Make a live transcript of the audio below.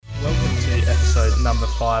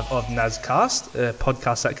number 5 of NAScast, a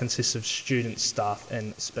podcast that consists of students, staff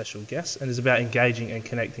and special guests, and is about engaging and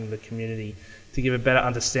connecting the community to give a better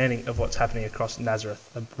understanding of what's happening across Nazareth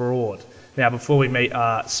abroad. Now, before we meet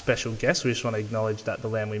our special guests, we just want to acknowledge that the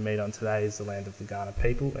land we meet on today is the land of the Kaurna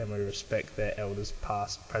people, and we respect their elders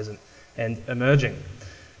past, present and emerging.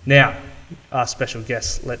 Now, our special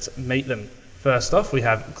guests, let's meet them. First off, we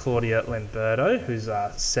have Claudia Lamberto, who's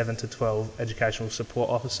our 7 to 12 Educational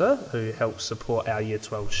Support Officer who helps support our Year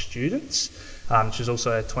 12 students. She's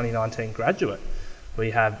also a 2019 graduate.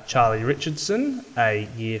 We have Charlie Richardson, a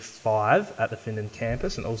Year 5 at the Findon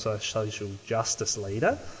campus and also a social justice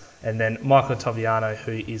leader. And then Michael Toviano,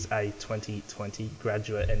 who is a 2020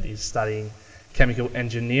 graduate and is studying chemical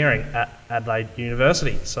engineering at Adelaide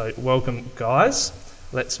University. So welcome, guys.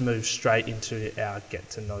 Let's move straight into our Get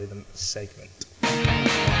to Know Them segment.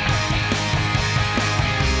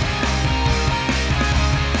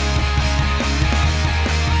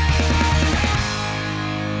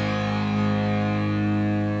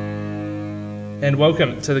 And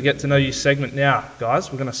welcome to the Get to Know You segment. Now,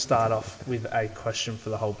 guys, we're going to start off with a question for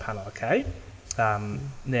the whole panel, okay?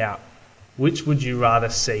 Now, which would you rather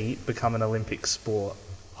see become an Olympic sport?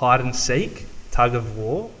 Hide and seek, tug of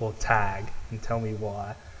war, or tag? And tell me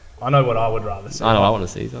why. I know what I would rather see. I know, I want to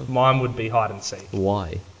see that. Mine would be hide and seek.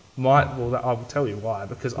 Why? I will tell you why.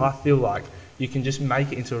 Because I feel like you can just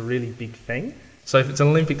make it into a really big thing. So if it's an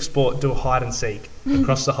Olympic sport, do a hide and seek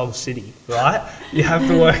across the whole city, right? You have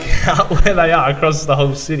to work out where they are across the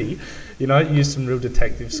whole city. You know, use some real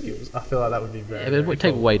detective skills. I feel like that would be very, but it would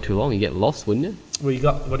take cool. way too long. You get lost, wouldn't you? Well, you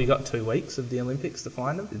got 2 weeks of the Olympics to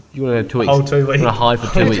find them. You want to 2 weeks? Whole 2 weeks. You want to hide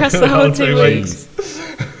for 2 weeks? Across the whole 2 weeks.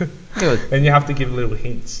 And you have to give little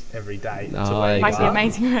hints every day. Oh, like the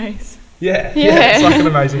Amazing Race. Yeah, it's like an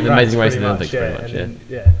amazing race. The Amazing Race in the pretty Olympics, much, pretty much,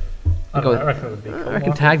 yeah. I reckon it would be cool. I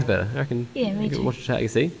reckon tag's better. I reckon. Yeah, me too. Watch the tag, you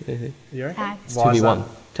see? You reckon? Tag. It's Why is 2v1. that?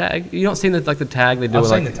 Tag. You not seen the tag they do? I've with,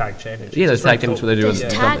 seen like, the tag championship. Yeah, those tag championship where they do There's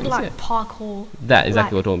with tag jumping. like parkour. That,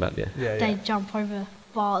 exactly like, what we're talking about, Yeah, They jump over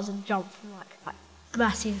bars and jump from like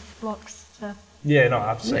massive blocks to... Yeah, no,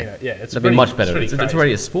 I've seen it. Yeah, it's That'd be much better. It's It's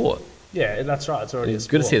already a sport. Yeah, that's right. It's already a It's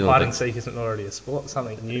sport. good to see it Hide like- and seek isn't already a sport.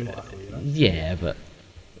 Something new, Michael. You know. Yeah, but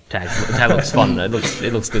tag looks fun. It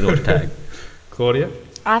looks good to watch tag. Claudia.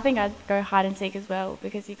 I think I'd go hide and seek as well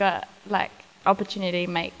because you got like opportunity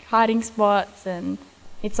to make hiding spots and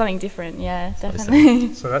it's something different. Yeah,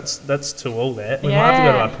 definitely. So that's 2 all there. We might have to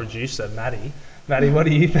go to our producer, Maddie. Maddie, what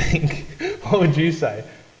do you think? What would you say?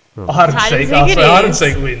 Hide and Hide and seek. seek I'll it say hide and is.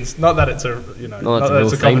 seek wins. Not that it's a Not that it's a real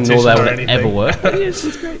thing, competition nor that or would anything. ever work. But yes,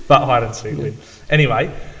 it's great. But hide and seek win.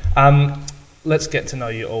 Anyway, let's get to know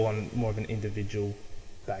you all on more of an individual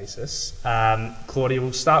basis. Claudia,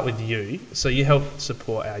 we'll start with you. So you help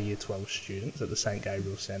support our Year 12 students at the St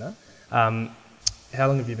Gabriel Centre. How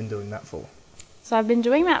long have you been doing that for? So I've been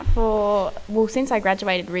doing that since I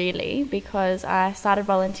graduated really, because I started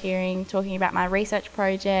volunteering, talking about my research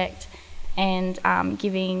project and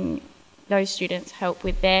giving those students help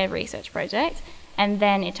with their research project. And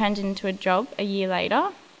then it turned into a job a year later.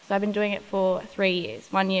 So I've been doing it for 3 years,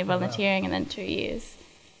 1 year volunteering and then 2 years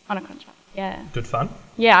on a contract. Yeah. Good fun?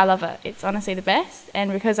 Yeah, I love it. It's honestly the best.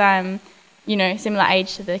 And because I'm, similar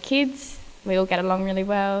age to the kids, we all get along really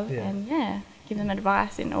well. Yeah. And give them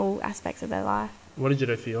advice in all aspects of their life. What did you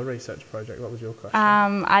do for your research project? What was your question?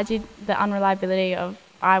 I did the unreliability of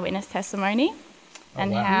eyewitness testimony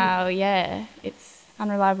and how, it's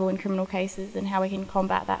unreliable in criminal cases and how we can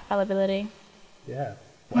combat that fallibility. Yeah.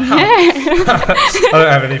 Wow. I don't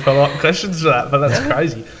have any follow-up questions for that, but that's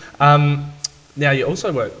crazy. Now, you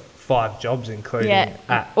also work 5 jobs, including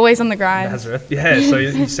at always on the grind. Nazareth. Yeah, so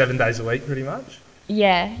you're 7 days a week, pretty much?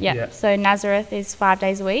 Yeah. So Nazareth is 5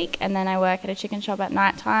 days a week, and then I work at a chicken shop at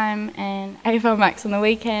night time and AFL Max on the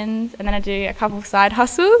weekends, and then I do a couple of side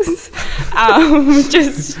hustles,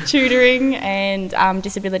 just tutoring and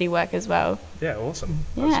disability work as well. Yeah, awesome.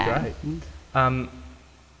 That's great.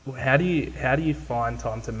 How do you find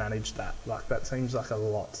time to manage that? Like, that seems like a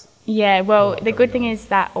lot. Yeah, well, the good thing is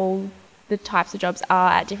that all the types of jobs are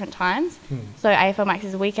at different times. So AFL Max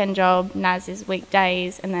is a weekend job, NAS is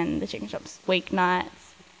weekdays, and then the chicken shop's weeknights.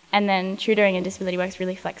 And then tutoring and disability work's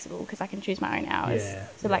really flexible because I can choose my own hours.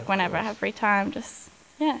 Whenever I have free time,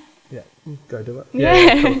 Yeah, go do it.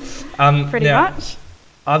 Yeah, cool. pretty much.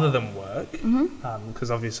 Other than work,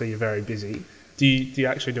 because obviously you're very busy, do you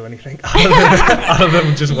actually do anything other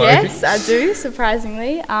than just working? Yes, I do,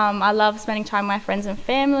 surprisingly. I love spending time with my friends and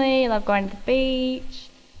family. I love going to the beach.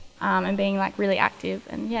 And being like really active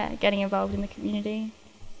and getting involved in the community.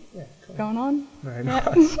 Yeah, cool. Going on. Very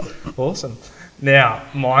nice. Awesome. Now,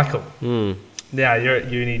 Michael, Now you're at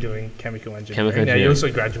uni doing chemical engineering. Chemical Now you engineering.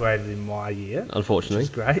 also graduated in my year. Unfortunately. Which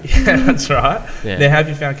is great. Yeah, that's right. Yeah. Now, how have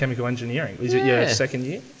you found chemical engineering? Is it your Yeah. second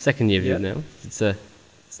year? Second year of Yeah. it now.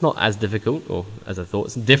 It's not as difficult or as I thought.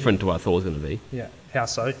 It's different to what I thought it was going to be. Yeah. How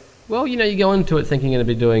so? Well, you go into it thinking you're going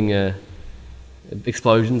to be doing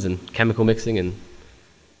explosions and chemical mixing and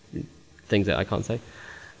things that I can't say.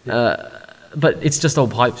 But it's just all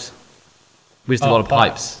pipes. We just do a Oh, lot of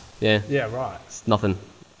pipes. Yeah. Yeah, right. It's nothing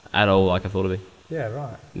at all like I thought it'd be. Yeah,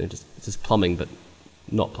 right. It's just plumbing, but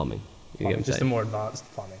not plumbing. You get what I'm Just a saying? more advanced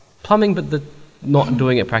plumbing. Plumbing, but not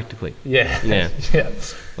doing it practically. Yeah. Yeah. Yeah.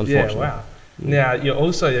 Unfortunately. Yeah, wow. Now, you're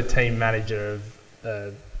also the team manager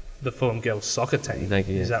of the Fulham girls soccer team. Thank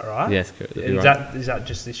you. Is yeah. that right? Yes, correct. Is You're right. that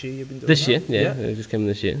just this year you've been doing This year, that? yeah, it just came in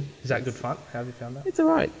this year. Is that good fun? How have you found that? It's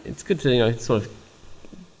alright. It's good to sort of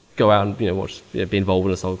go out and watch, be involved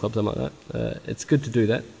in a soccer club, something like that. It's good to do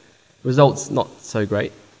that. Results not so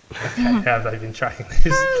great. Okay, how have they been tracking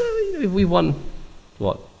this? We won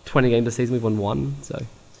 20 games this season. We've won 1, so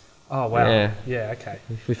Oh, wow. Yeah. Yeah, okay.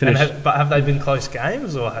 we finished. But have they been close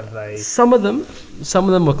games or have they... Some of them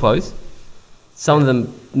were close. Some of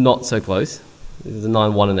them not so close. There's a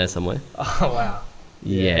 9-1 in there somewhere. Oh, wow.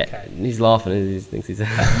 Yeah, okay. he's laughing. He thinks he's.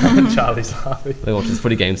 Charlie's laughing. We watch this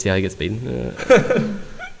footy game, see how he gets beaten.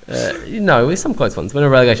 There's some close ones. We're in a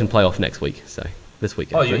relegation playoff next week, so this week.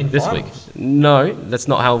 Oh, you're actually. in this finals? week? No, that's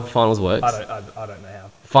not how finals works. I don't know how.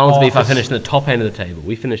 Finals would be if I because- finished in the top end of the table.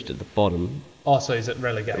 We finished at the bottom. Oh, so is it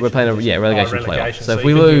relegation? We're playing a relegation playoff. relegation. So if you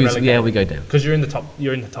we could be lose, relegated. we go down. Because you're in the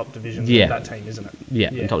top division Yeah. of that team, isn't it?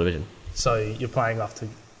 Yeah, in top division. So you're playing off to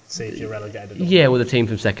see if you're relegated. Or Yeah, with a team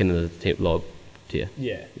from second and a team lower tier.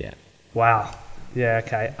 Yeah. Yeah. Wow. Yeah.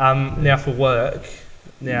 Okay. Now for work.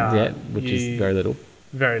 Now. Yeah, which is very little.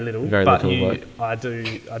 Very little. Very but little you, work. I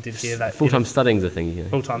did hear that. Full-time studying's a thing.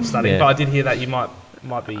 Full-time studying. Yeah. But I did hear that you might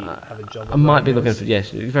be have a job. I might be looking for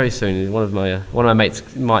very soon. One of my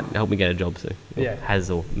mates might help me get a job soon. Yeah.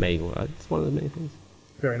 Has or may. It's one of the many things.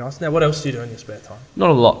 Very nice. Now, what else do you do in your spare time? Not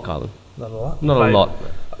a lot, Carlin. Not a lot. Not a lot.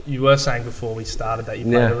 You were saying before we started that you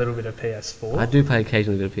played Yeah. a little bit of PS4. I do play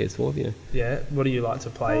occasionally a bit of PS4. Yeah. What do you like to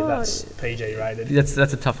play? That's PG rated. That's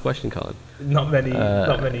a tough question, Carlin. Not many.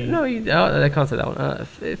 No, I can't say that one.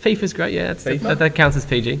 FIFA's great. Yeah, FIFA? that counts as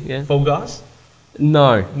PG. Yeah. Fall Guys.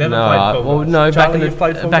 No. Never no, played Fall Guys. no. Charlie, you've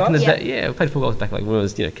played Fall back in the Guys? day. Yeah, I played Fall Guys back when it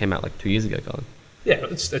was came out 2 years ago, Carlin. Yeah,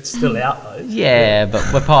 it's still out though. Yeah,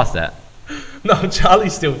 but we're past that. No, Charlie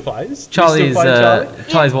still plays. You Charlie's still play Charlie?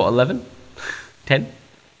 Charlie's what 11, 10,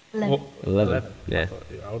 11. 11. Yeah. I thought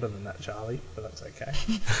you were older than that, Charlie, but that's okay.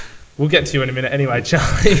 We'll get to you in a minute anyway,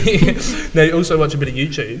 Charlie. Now, you also watch a bit of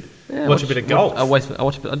YouTube. Yeah, watch a bit of golf. I watch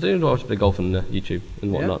a bit of golf on YouTube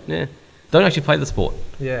and whatnot. Yeah. Don't actually play the sport,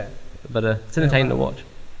 Yeah. but it's entertaining to watch.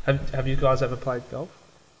 Have you guys ever played golf?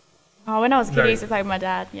 Oh, when I was a kid, I Very- used to play with my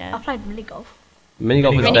dad. Yeah. I played mini golf. Mini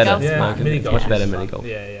golf is Mini better. golf's Yeah, fun. mini It's golf. much better is mini fun. golf.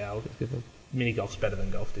 Yeah. Mini golf's better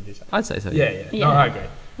than golf, did you say? I'd say so. Yeah. Yeah. No, I agree.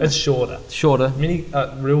 It's shorter. Shorter,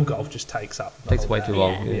 Real golf just takes up. the takes whole way day. too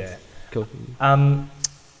long. Yeah. Cool.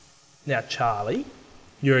 Now, Charlie,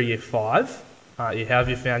 you're a year 5, aren't you? How have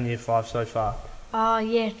you found year 5 so far?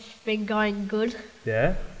 Yeah, it's been going good.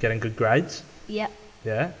 Yeah, getting good grades. Yep.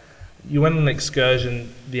 Yeah. You went on an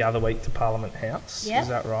excursion the other week to Parliament House. Yeah. Is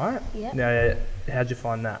that right? Yeah. Now, how'd you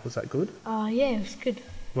find that? Was that good? Yeah, it was good.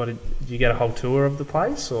 What did you get a whole tour of the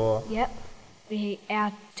place or? Yep.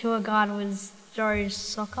 Our tour guide was Joe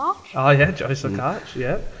Soccer. Oh yeah, Joe Sokach.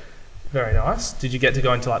 Yeah. Very nice. Did you get to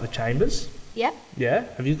go into like the chambers? Yep. Yeah.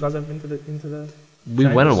 Have you guys ever been to the? We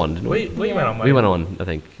went chambers? on one, didn't we? We Yeah. went on one. We went on, I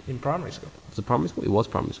think. in primary school. Was it primary school? It was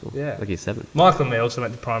primary school. Yeah. Like year 7. Michael and me also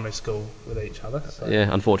went to primary school with each other. So. Yeah,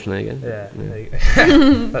 unfortunately again. Yeah. there you go.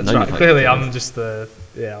 That's No, you right. played Clearly, chambers. I'm just the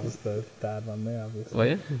I was the bad one there. Obviously. Well,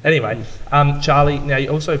 yeah. Anyway, Charlie. Now you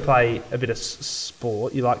also play a bit of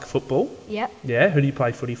sport. You like football. Yep. Yeah. Who do you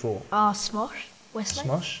play footy for? Smosh. Wesley.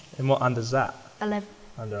 Smosh. And what under's that? 11.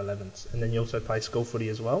 Under 11s. And then you also play school footy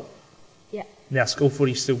as well. Yep. Now school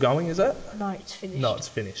footy's still going, is it? No, it's finished. No, it's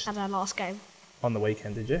finished. At our last game. On the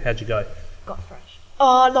weekend, did you? How'd you go? Got thrashed.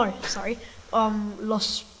 Oh, no, sorry.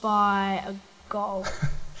 Lost by a goal.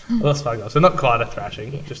 Lost 5 goals. So not quite a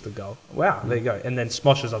thrashing, just a goal. Wow, there you go. And then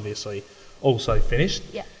Smosh is obviously also finished.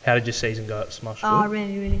 Yeah. How did your season go at Smosh? Good?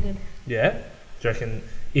 Really, really good. Yeah? Do you reckon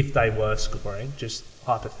if they were scoring, just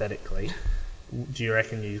hypothetically, do you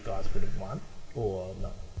reckon you guys would have won? Or no?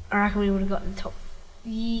 I reckon we would have got in the top.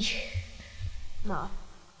 No.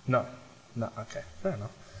 No. No, okay. Fair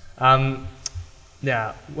enough.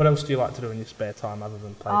 Now, what else do you like to do in your spare time other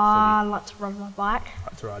than play I like to ride my bike. footy?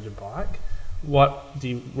 Like to ride your bike? What, do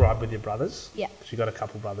you ride with your brothers? Yeah. 'Cause you got a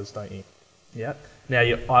couple brothers, don't you? Yeah. Now,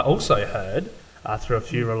 I also heard through a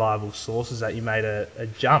few reliable sources that you made a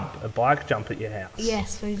bike jump at your house.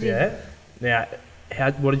 Yes, we did. Yeah.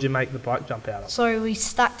 Now, what did you make the bike jump out of? So we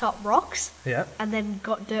stacked up rocks Yeah. and then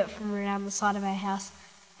got dirt from around the side of our house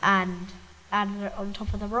and added it on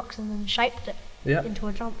top of the rocks and then shaped it Yeah. into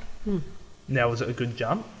a jump. Now, was it a good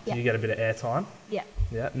jump? Yeah. Did you get a bit of air time? Yeah.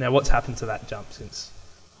 Yeah. Now, what's happened to that jump since?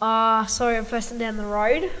 So a person down the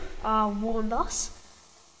road warned us,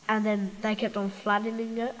 and then they kept on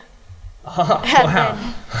flattening it, and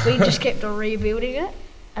then we just kept on rebuilding it,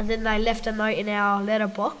 and then they left a note in our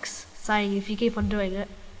letterbox saying if you keep on doing it,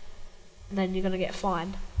 then you're gonna get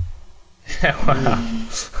fined. Yeah, wow.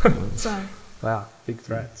 So Wow, big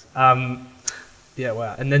threats. Yeah,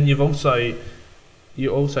 wow. And then you're also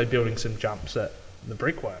building some jumps at the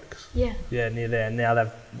Brickworks. yeah, Yeah, near there. And now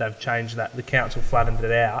they've changed that. The council flattened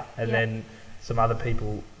it out, and Yeah. then some other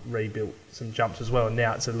people rebuilt some jumps as well. And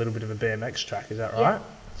now it's a little bit of a BMX track. Is that Yeah. right?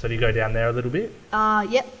 So do you go down there a little bit?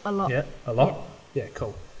 yep, a lot. Yeah, a lot. Yeah,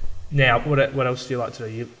 cool. Now, what else do you like to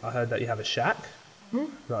do? I heard that you have a shack. You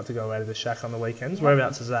like to go away to the shack on the weekends.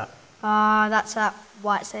 Whereabouts is that? That's at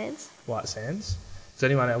White Sands. White Sands. Does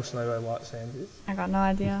anyone else know where White Sands is? I got no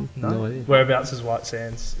idea. No idea. Whereabouts is White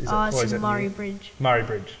Sands? Is or It's is it in Murray near- Bridge. Murray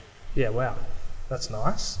Bridge. Yeah, wow. That's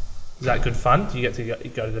nice. Is that good fun? Do you get to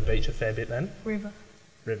go to the beach a fair bit then? River.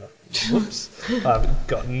 River. Whoops. I've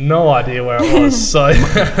got no idea where it was, so...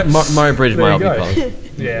 Murray Bridge There might you be go. close.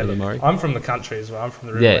 Yeah, River look, Murray. I'm from the country as well. I'm from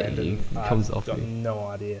the River Yeah, End, it and comes I've off got you. no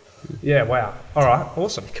idea. Yeah, wow. All right,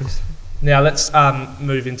 awesome. Now let's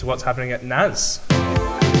move into what's happening at NAS.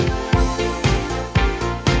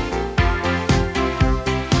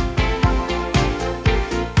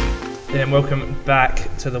 And welcome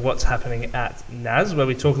back to the What's Happening at NAS, where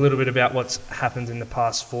we talk a little bit about what's happened in the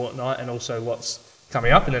past fortnight and also what's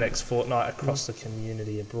coming up in the next fortnight across the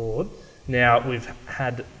community abroad. Now, we've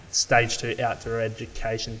had Stage 2 Outdoor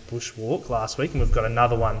Education Bushwalk last week, and we've got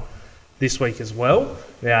another one this week as well.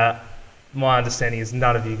 Now, my understanding is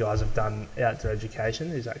none of you guys have done outdoor education,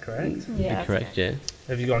 is that correct? Yeah, Correct, yeah.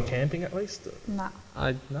 Have you gone camping at least? No.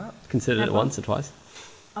 I No? considered it Never. once or twice.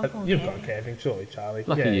 You've gone camping, surely, Charlie.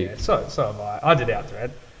 Lucky yeah, you. Yeah. So have I. I did outdoor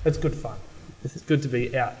ed. It's good fun. It's good to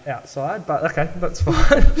be outside, but okay, that's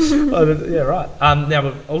fine. Yeah, right. Now,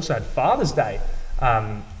 we've also had Father's Day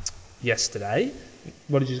yesterday.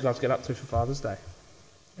 What did you guys get up to for Father's Day?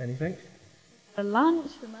 Anything? For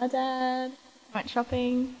lunch with my dad. Went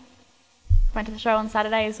shopping. Went to the show on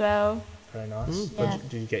Saturday as well. Very nice. Yeah.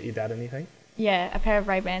 Did you get your dad anything? Yeah, a pair of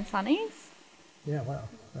Ray-Ban Sunnies. Yeah, wow.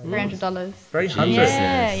 $300. $300.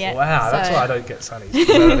 Yeah, yeah. Wow, that's So- why I don't get sunnies.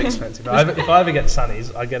 They're not expensive. If I ever get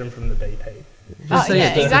sunnies, I get them from the BP. Oh, say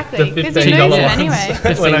yeah, the- exactly. The Because $15 you lose it ones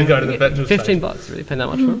anyway. when I go to the petrol 15 station. bucks, really? Paying that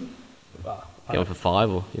much for them? Oh, Get one for 5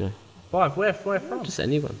 or, you know, Five? Where from? just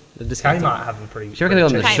anyone. The discount. Kmart have them pretty. If you reckon they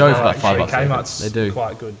got on the Kmart. show for about Actually, $5, Kmart's they do.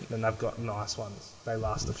 quite good, and they've got nice ones. They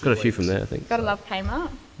last a few Got a few weeks. from there, I think. Gotta love Kmart.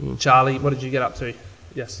 Charlie, what did you get up to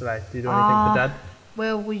yesterday? Did you do anything for Dad?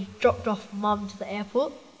 Well, we dropped off Mum to the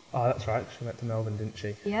airport. Oh, that's right. She went to Melbourne, didn't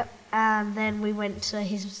she? Yep. And then we went to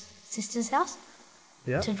his sister's house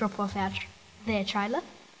Yeah. to drop off their trailer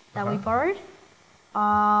that we Uh-huh. borrowed.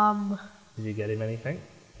 Did you get him anything?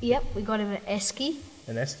 Yep, we got him an esky,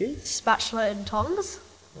 An esky? spatula and tongs.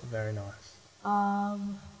 Very nice. Yep,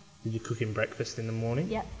 Did you cook him breakfast in the morning?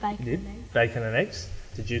 bacon You did? and eggs. Bacon and eggs?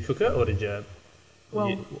 Did you cook it, or did you?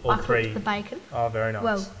 Well, all I cooked three? the bacon. Oh, very nice.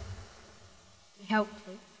 Well, he helped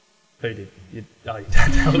me. Who did? Your dad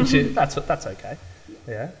helped you. That's okay.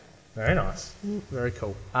 Yeah, very nice. Very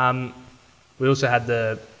cool. We also had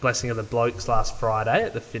the blessing of the blokes last Friday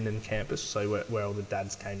at the Findon campus, so where all the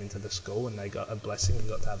dads came into the school and they got a blessing and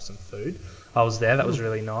got to have some food. I was there. That was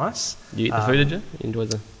really nice. You eat the food, did you? You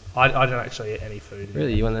enjoyed the... I didn't actually eat any food. in Really?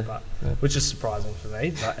 there, You went there? but- Yeah. Which is surprising for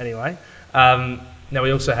me. But anyway, now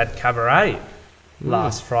we also had cabaret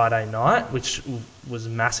last Friday night, which was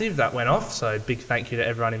massive. That went off. So big thank you to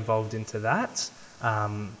everyone involved into that.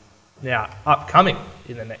 Now upcoming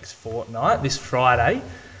in the next fortnight, this Friday,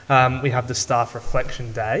 we have the Staff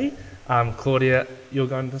Reflection Day. Claudia, you're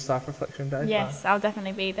going to the Staff Reflection Day? Yes, I'll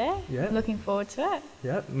definitely be there. Yeah. Looking forward to it.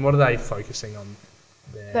 Yeah. And what are they focusing on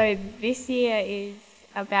there? So this year is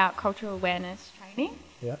about cultural awareness training.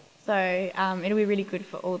 Yeah. So it'll be really good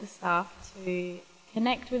for all the staff to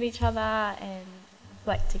connect with each other and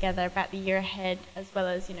reflect together about the year ahead, as well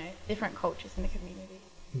as, you know, different cultures in the community.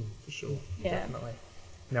 For sure. Yeah. Definitely.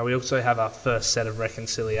 Now we also have our first set of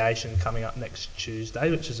reconciliation coming up next Tuesday,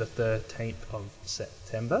 which is the 13th of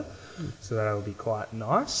September. So that'll be quite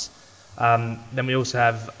nice. Then we also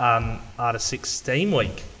have Artist 16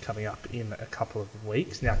 week coming up in a couple of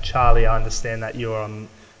weeks. Now, Charlie, I understand that you're on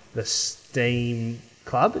the STEAM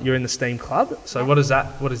club. You're in the STEAM club. So what does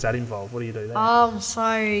that involve? What do you do there?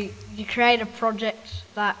 So you create a project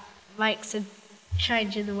that makes a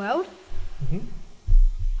change in the world.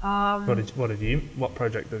 What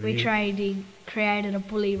project did We you? created a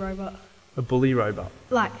bully robot. A bully robot.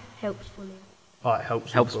 Like, helps bullying. Oh, it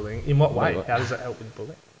helps with bullying. In what way? What? How does it help with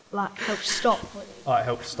bullying? Like, helps stop bullying. Oh, it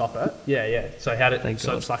helps stop it. Yeah. So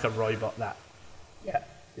it's like a robot that.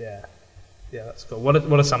 Yeah. That's cool. What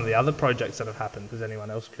are some of the other projects that have happened? Has anyone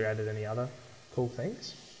else created any other cool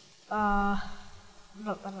things?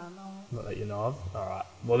 Not that I know of. Not that you know of. All right.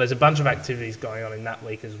 Well, there's a bunch of activities going on in that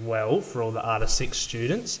week as well for all the Arta 6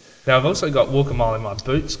 students. Now, I've also got Walk a Mile in My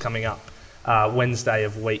Boots coming up Wednesday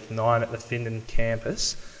of week 9 at the Findon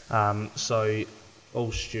campus. So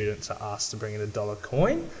all students are asked to bring in $1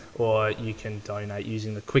 coin, or you can donate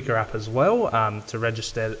using the Quicker app as well to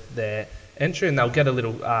register their entry, and they'll get a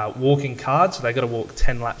little walking card. So they've got to walk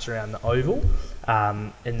 10 laps around the oval.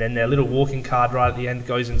 And then their little walking card right at the end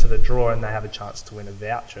goes into the drawer, and they have a chance to win a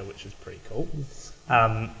voucher, which is pretty cool.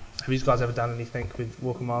 Have you guys ever done anything with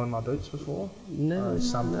Walk a Mile in My Boots before? No.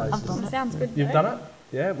 Some places. I've done it. Sounds good. You've done it?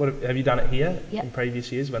 Yeah. Have you done it here Yep. in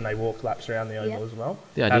previous years when they walk laps around the oval Yep. as well?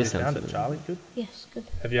 The How idea have you sounds found good. it, Charlie? Good. Yes, good.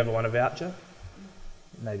 Have you ever won a voucher?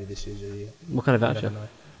 Maybe this year's your year. What kind of You voucher? never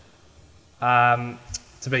know.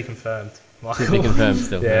 To be confirmed, Michael. To be confirmed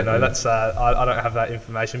still. Yeah, no, that's I don't have that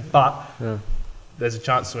information, but Yeah. there's a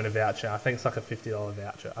chance to win a voucher. I think it's like a $50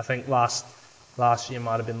 voucher. I think last year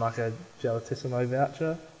might have been like a Gelatissimo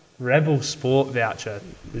voucher. Rebel Sport voucher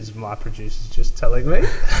is my producer's just telling me.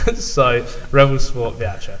 So Rebel Sport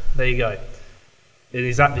voucher. There you go. And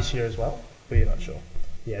is that this year as well? Or you're not sure?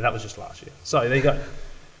 Yeah, that was just last year. So there you go.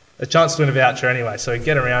 A chance to win a voucher anyway. So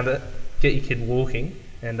get around it, get your kid walking,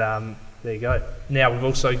 and there you go. Now we've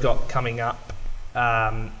also got coming up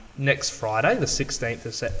next Friday, the 16th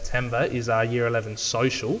of September, is our Year 11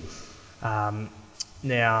 social.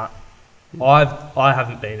 Now, I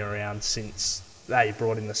haven't been around since they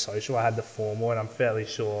brought in the social. I had the formal, and I'm fairly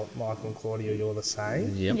sure Michael and Claudia, you're the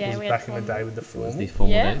same. Yep. Yeah, It was we had back in the day with the It was formal. the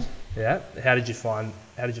formal Yeah. days. Yeah. How did you find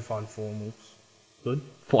formals? Good.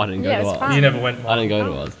 Well, I didn't go Yeah, to it's ours. fun. You never went. I didn't go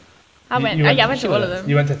Michael? to ours. I You- went. you I went to all of them.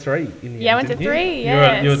 You went to 3 in the Yeah, I end, went to didn't you? 3, You were the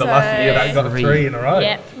yeah, lucky year that so- got 3 in a row.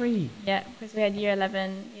 Yeah, 3. yeah, because we had year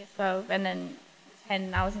 11, year 12, and then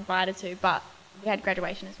 10 I was invited to, but we had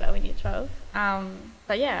graduation as well in year 12.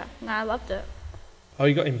 But yeah, no, I loved it. Oh,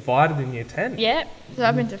 you got invited in year 10? Yeah, so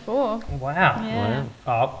I've been to 4. Wow. Yeah.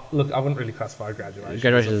 Wow. Oh, look, I wouldn't really classify graduation.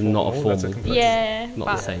 Graduation as is not a That's formal. complete- Yeah, Not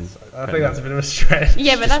but the same. I think that's a bit of a stretch.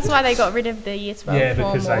 Yeah, but that's why they got rid of the year 12 Yeah,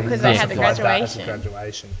 because formal, because they had the classified that as a graduation.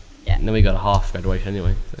 graduation. And then we got a half graduation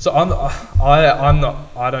anyway. So. So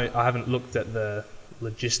I haven't looked at the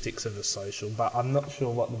logistics of a social, but I'm not sure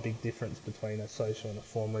what the big difference between a social and a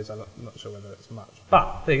formal is. I'm not sure whether it's much.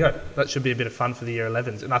 But there you go. That should be a bit of fun for the year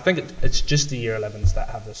 11s. And I think it's just the year 11s that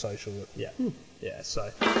have the social. Yeah. Yeah, so.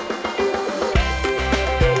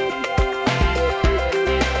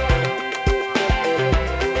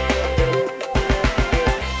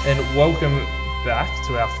 And welcome back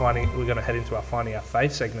to we're going to head into our Finding Our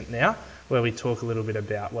Faith segment now, where we talk a little bit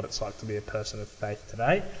about what it's like to be a person of faith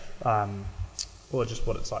today, or just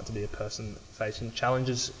what it's like to be a person facing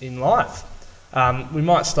challenges in life. We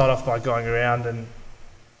might start off by going around and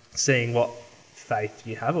seeing what faith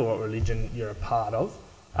you have or what religion you're a part of.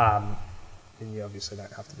 And you obviously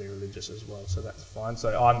don't have to be religious as well, so that's fine. So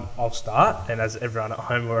I'll start, and as everyone at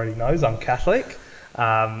home already knows, I'm Catholic.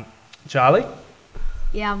 Charlie,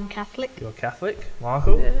 Yeah, I'm Catholic. you're Catholic.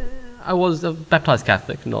 Michael? I was a baptized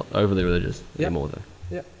Catholic, not overly religious Yep. anymore though.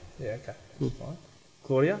 Yeah, okay, that's fine.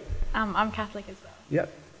 Claudia? I'm Catholic as well.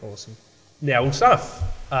 Yep, awesome. Now we'll start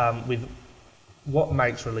off with what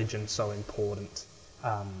makes religion so important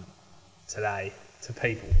today to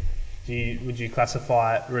people. Would you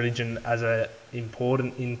classify religion as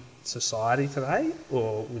important in society today,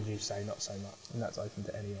 or would you say not so much? And that's open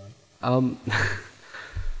to anyone.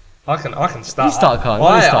 I can start. You start, Kyle.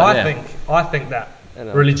 You start, yeah. I think that I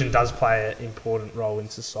know. religion does play an important role in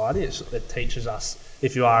society. It teaches us,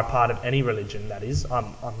 if you are a part of any religion, that is.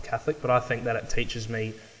 I'm Catholic, but I think that it teaches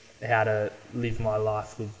me how to live my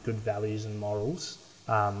life with good values and morals.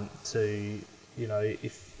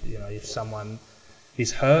 If someone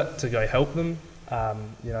is hurt, to go help them.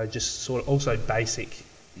 Just sort of also basic,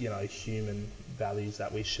 human values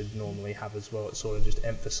that we should normally have as well. It sort of just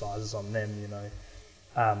emphasises on them,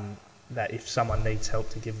 that if someone needs help,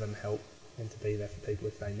 to give them help and to be there for people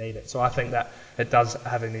if they need it. So I think that it does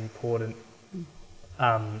have an important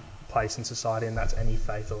place in society, and that's any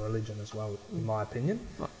faith or religion as well, in my opinion.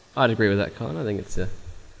 I'd agree with that, Kyle. I think it's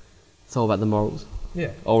It's all about the morals.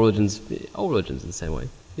 Yeah. All religions in the same way.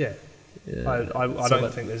 Yeah. I So don't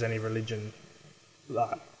that- think there's any religion.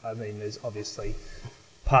 Like, I mean, there's obviously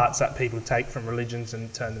parts that people take from religions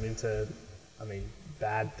and turn them into,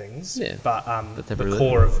 bad things. Yeah. But That's the every religion.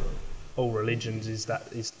 core of all religions is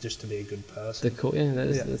just to be a good person. The core,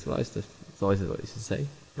 that's what I used to. It's always what I used to say.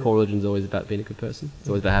 Core religion's always about being a good person. It's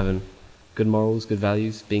always about having good morals, good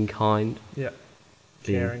values, being kind, Yeah.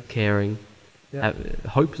 being caring. Yeah.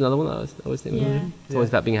 Hope is another one that I always think. Of Yeah. religion. It's always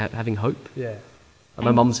about having hope. Yeah.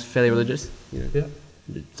 My mum's fairly religious. Yeah.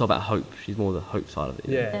 It's all about hope. She's more the hope side of it.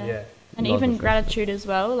 you know. Yeah. Yeah. And Not even the first. gratitude as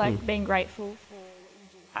well, like being grateful for what you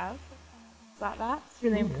do have, things like that. It's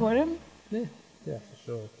really important. Yeah, for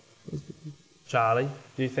sure. Charlie,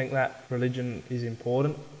 do you think that religion is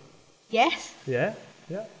important? Yes. Yeah?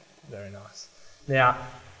 Yeah. Very nice. Now,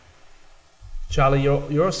 Charlie,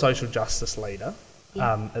 you're a social justice leader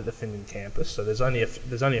at the Finland campus, so there's only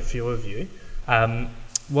a few of you.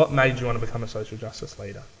 What made you want to become a social justice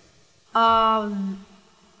leader? I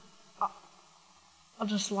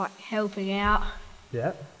just like helping out.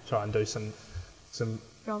 Yeah, try and do some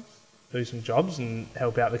Jobs. do some jobs and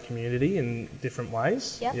help out the community in different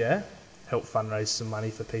ways. Yep. Yeah, help fundraise some money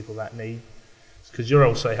for people that need. Because you're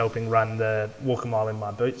also helping run the Walk a Mile in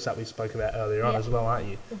My Boots that we spoke about earlier on Yep. as well, aren't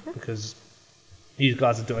you? Because you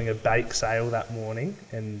guys are doing a bake sale that morning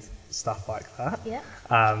and stuff like that. Yeah.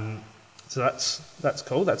 So that's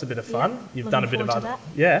cool. That's a bit of fun. Yeah, You've looking done a bit of forward other.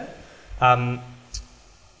 to Yeah.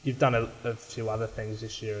 You've done a few other things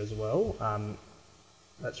this year as well.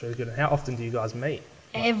 That's really good. And how often do you guys meet?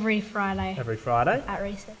 Every Friday Every Friday? at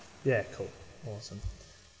recess. Yeah, cool. Awesome.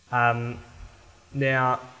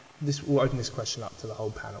 Now, we'll open this question up to the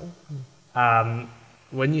whole panel.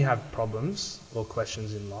 When you have problems or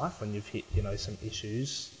questions in life, when you've hit, some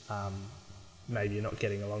issues, maybe you're not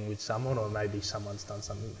getting along with someone, or maybe someone's done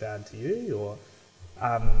something bad to you, or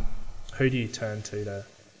who do you turn to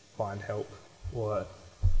find help? Or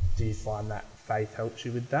do you find that faith helps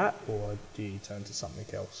you with that, or do you turn to something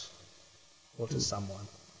else or to someone?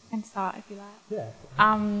 I can start if you like.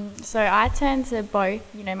 Yeah. So I turn to both,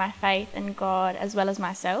 my faith and God, as well as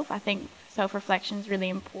myself. I think self-reflection is really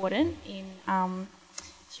important in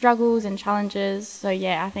struggles and challenges. So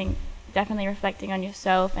yeah, I think definitely reflecting on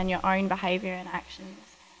yourself and your own behaviour and actions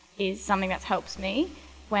is something that helps me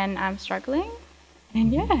when I'm struggling.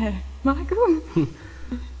 And yeah, Michael.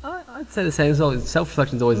 I'd say the same as well.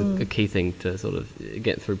 Self-reflection is always a key thing to sort of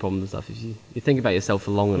get through problems and stuff. If you think about yourself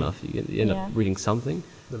for long enough, you end up reading something.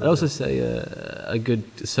 I'd also say a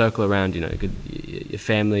good circle around you, your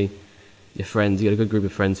family, your friends. You got a good group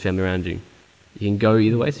of friends, family around you. You can go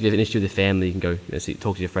either way. So if you have an issue with your family, you can go,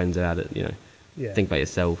 talk to your friends about it. Yeah. Think about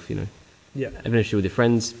yourself. Yeah. Have an issue with your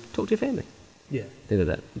friends, talk to your family. Yeah. Things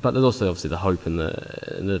like that. But there's also obviously the hope and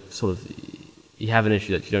the sort of, you have an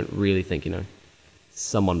issue that you don't really think,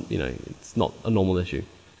 someone, it's not a normal issue.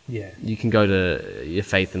 Yeah. You can go to your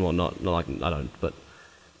faith and whatnot. Not like I don't, but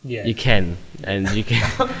Yeah. you can, and you can,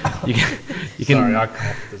 you can. Sorry, I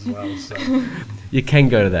coughed as well. So. You can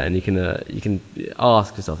go to that, and you can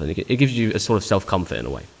ask yourself, and it gives you a sort of self-comfort in a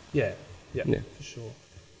way. Yeah. For sure.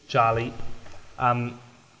 Charlie,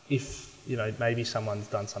 if maybe someone's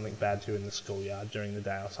done something bad to you in the schoolyard during the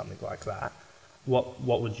day or something like that,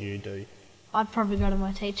 what would you do? I'd probably go to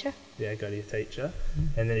my teacher. Yeah, go to your teacher.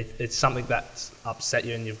 And then if it's something that's upset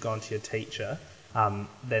you and you've gone to your teacher,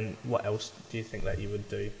 then what else do you think that you would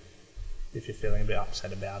do if you're feeling a bit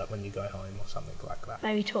upset about it when you go home or something like that?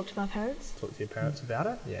 Maybe talk to my parents. Talk to your parents about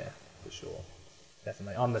it? Yeah, for sure.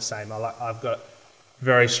 Definitely. I'm the same. I've got a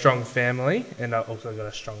very strong family, and I've also got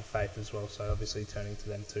a strong faith as well. So obviously turning to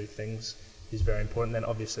them two things is very important. Then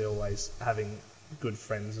obviously always having good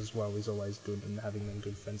friends as well is always good, and having them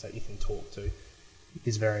good friends that you can talk to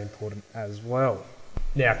is very important as well.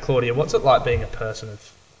 Now, Claudia, what's it like being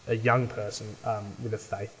a young person with a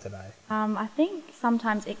faith today? I think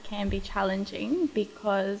sometimes it can be challenging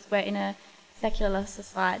because we're in a secular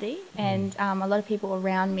society, and a lot of people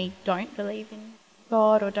around me don't believe in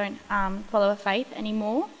God or don't follow a faith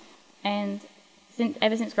anymore. And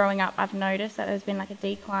ever since growing up, I've noticed that there's been like a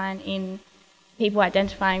decline in people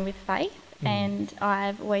identifying with faith, and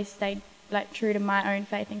I've always stayed like true to my own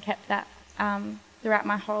faith and kept that throughout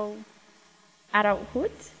my whole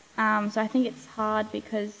adulthood. So I think it's hard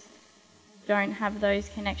because you don't have those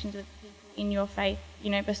connections with people in your faith,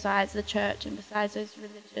 besides the church and besides those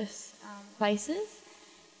religious places.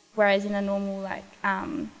 Whereas in a normal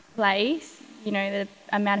place, the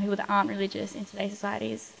amount of people that aren't religious in today's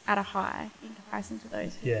society is at a high in comparison to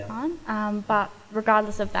those who aren't. But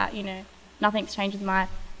regardless of that, nothing's changed with my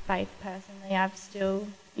faith personally. I've still,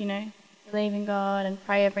 feel believe in God and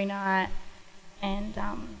pray every night, and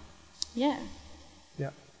yeah.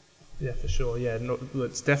 Yeah, for sure. Yeah, no,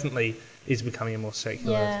 it's definitely is becoming a more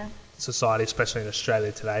secular Yeah. society, especially in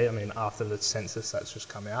Australia today. I mean, after the census that's just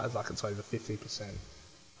come out, it's like it's over 50%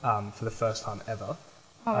 for the first time ever.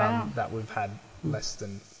 Oh, wow. That we've had less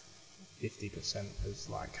than 50% as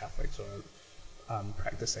like Catholics or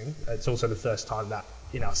practicing. It's also the first time that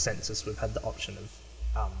in our census we've had the option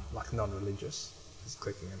of like non-religious. Just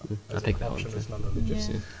clicking it I as picked an that one option too. as non-religious.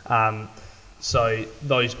 Yeah. So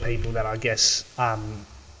those people that I guess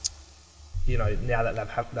you know, now that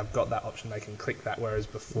they've got that option, they can click that. Whereas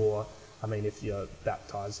before, I mean, if you're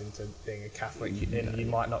baptised into being a Catholic, and you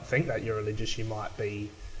might not think that you're religious, you might be,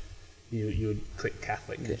 you would click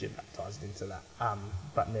Catholic because you're baptised into that.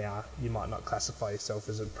 But now you might not classify yourself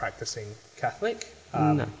as a practising Catholic.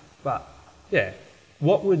 No. But yeah,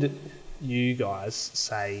 what would you guys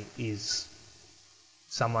say is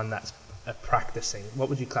someone that's a practising? What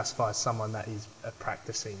would you classify as someone that is a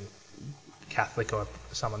practising Catholic or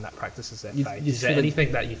someone that practices their faith? Is there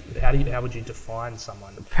anything that how would you define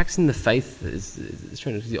someone? Practicing the faith is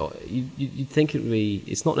strange. You'd think it would be.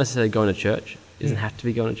 It's not necessarily going to church. It doesn't have to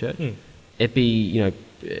be going to church. It'd be, you know,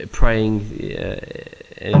 praying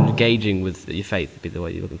and engaging with your faith would be the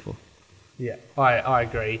way you're looking for. Yeah, I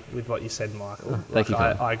agree with what you said, Michael. Thank you,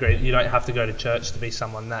 Colin. I agree. You don't have to go to church to be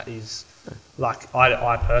someone that is like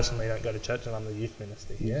I personally don't go to church, and I'm the youth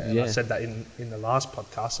minister here. And I said that in the last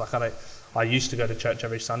podcast. Like I used to go to church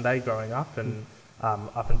every Sunday growing up, and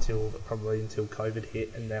up until COVID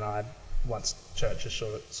hit, and then once churches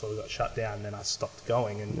sort of got shut down, then I stopped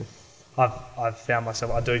going. And I've found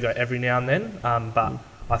myself, I do go every now and then, but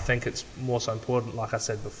I think it's more so important, like I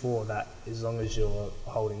said before, that as long as you're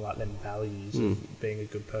holding like them values of being a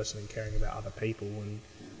good person and caring about other people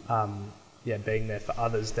and being there for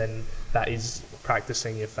others, then that is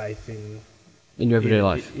practicing your faith in your everyday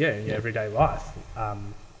life. In your everyday life,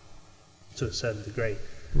 to a certain degree,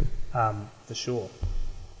 for sure.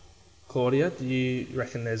 Claudia, do you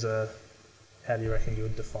reckon how do you reckon you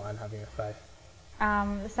would define having a faith?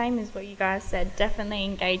 The same as what you guys said, definitely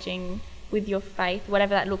engaging with your faith,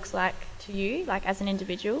 whatever that looks like to you, like as an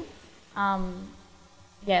individual.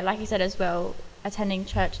 Like you said as well, attending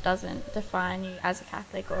church doesn't define you as a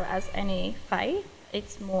Catholic or as any faith.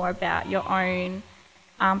 It's more about your own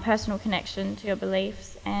personal connection to your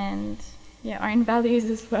beliefs and your own values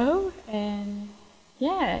as well. And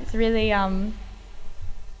it's really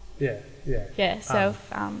self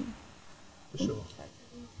for sure.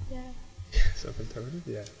 Yeah. Self-interpretive,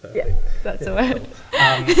 yeah. Perfect. Yeah, that's a word.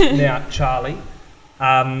 Now, Charlie,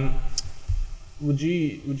 would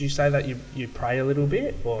you say that you pray a little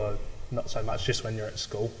bit, or not so much, just when you're at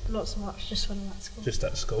school? Not so much, just when I'm at school. Just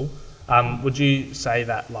at school. Would you say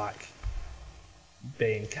that like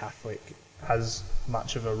being Catholic has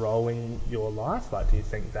much of a role in your life? Like, do you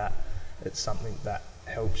think that it's something that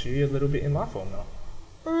helps you a little bit in life, or not?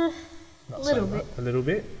 A little bit. A little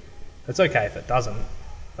bit. It's okay if it doesn't.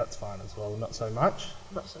 That's fine as well. Not so much.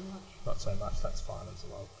 Not so much. Not so much. That's fine as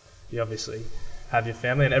well. You obviously have your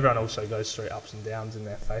family, and everyone also goes through ups and downs in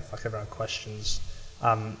their faith. Like everyone questions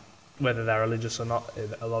whether they're religious or not.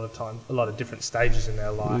 A lot of times, a lot of different stages in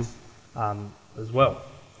their life as well.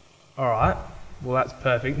 All right. Well, that's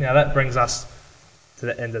perfect. Now that brings us to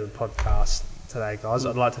the end of the podcast today, guys.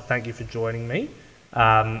 I'd like to thank you for joining me.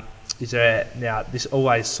 Now this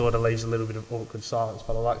always sort of leaves a little bit of awkward silence,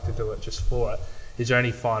 but I like to do it just for it. Is there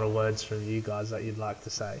any final words from you guys that you'd like to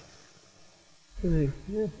say? Yeah,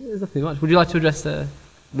 there's nothing much. Would you like to address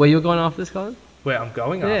where you're going after this, Colin? Where I'm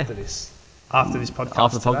going after this podcast.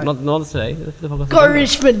 After the podcast, not today. The podcast Go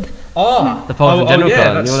Richmond! Oh, the podcast in general, yeah,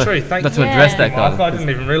 Colin. that's true. Thank you. To address that, Michael, Colin. I didn't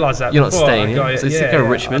even realise that. You're before. not staying here, so you go to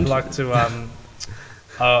Richmond. I'd like to.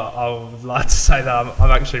 I would like to say that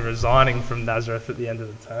I'm actually resigning from Nazareth at the end of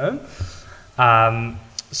the term.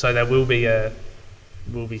 So there will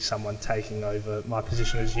be someone taking over my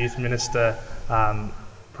position as youth minister,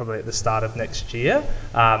 probably at the start of next year.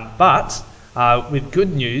 But with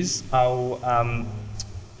good news,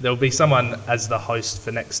 there'll be someone as the host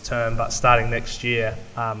for next term. But starting next year,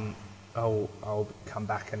 I'll come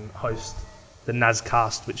back and host the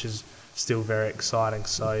Nazcast, which is still very exciting.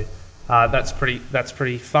 So that's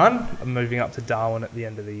pretty fun. I'm moving up to Darwin at the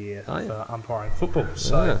end of the year for umpiring football.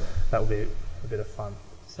 So that will be a bit of fun.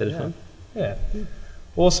 Fun. Yeah.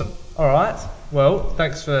 Awesome. All right. Well,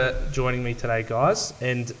 thanks for joining me today, guys.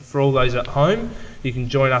 And for all those at home, you can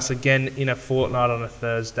join us again in a fortnight on a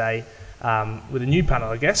Thursday with a new panel,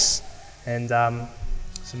 I guess, and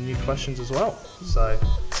some new questions as well. So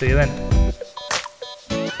see you then.